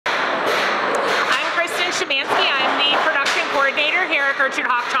I'm the production coordinator here at Gertrude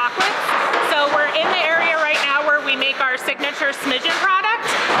Hawk Chocolates. So we're in the area right now where we make our signature Smidgen product,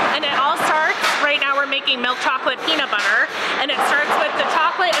 and it all starts, right now we're making milk chocolate peanut butter, and it starts with the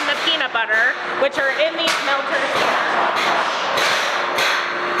chocolate and the peanut butter, which are in these melters here.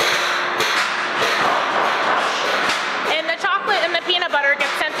 And the chocolate and the peanut butter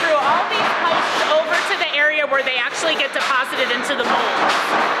get sent through all these pipes over to the area where they actually get deposited into the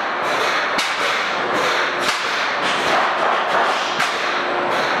molds.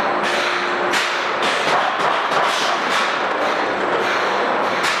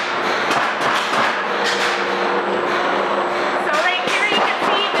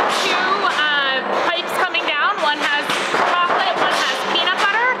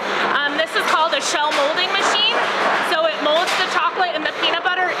 Shell molding machine, so it molds the chocolate and the peanut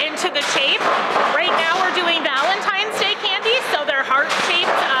butter into the shape. Right now we're doing Valentine's Day candy, so they're heart-shaped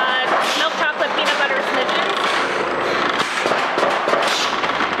milk chocolate peanut butter Smidgens.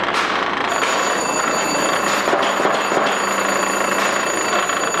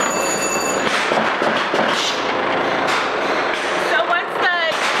 So once the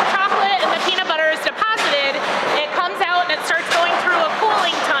chocolate and the peanut butter is deposited, it comes out and it starts going through a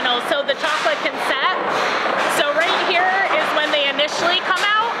cooling tunnel so the chocolate can set. So right here is when they initially come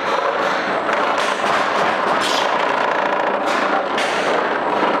out.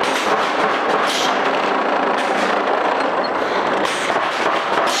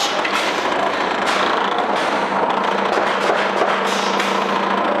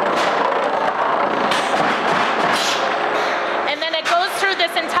 And then it goes through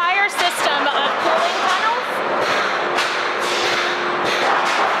this entire system of cooling tunnels.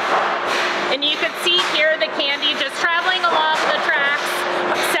 And you can see here the candy just traveling along the tracks,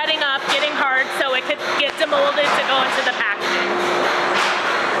 setting up, getting hard so it could get demolded to go into the packaging.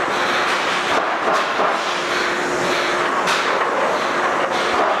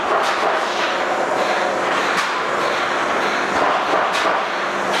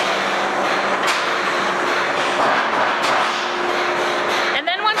 And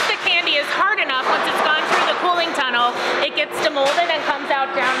then once the candy is hard enough, once it's gone through the cooling tunnel, it gets demolded and comes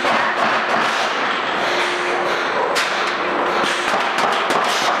out down here.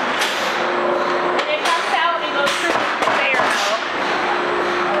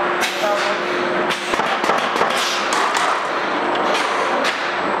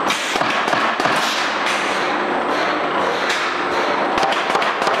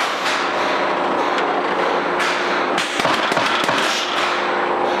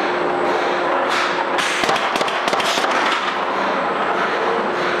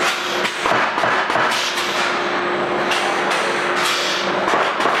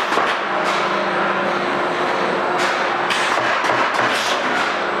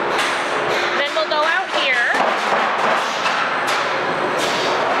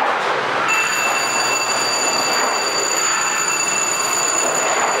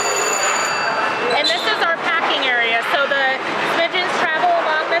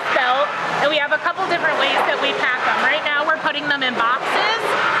 Putting them in boxes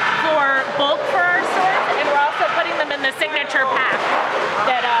for bulk for our stores, and we're also putting them in the signature pack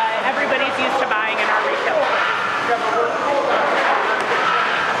that everybody's used to buying in our retail stores.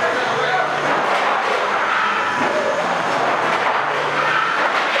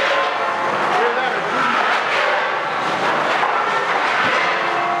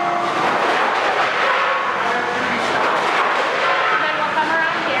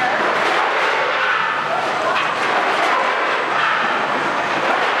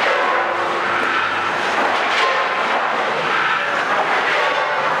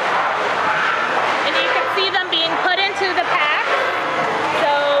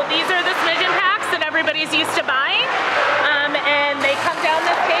 Everybody's used to buying, and they come down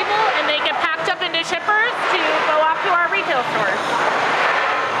this table and they get packed up into shippers to go off to our retail stores.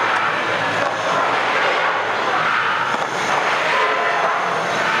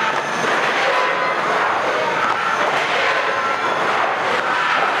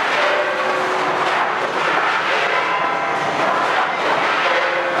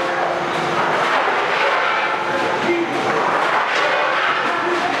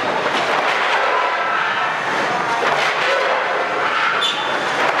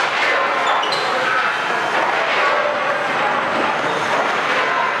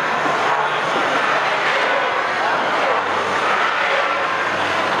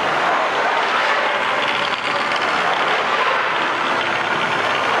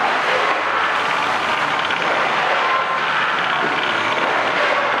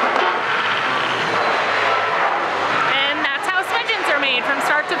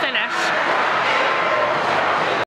 start to finish.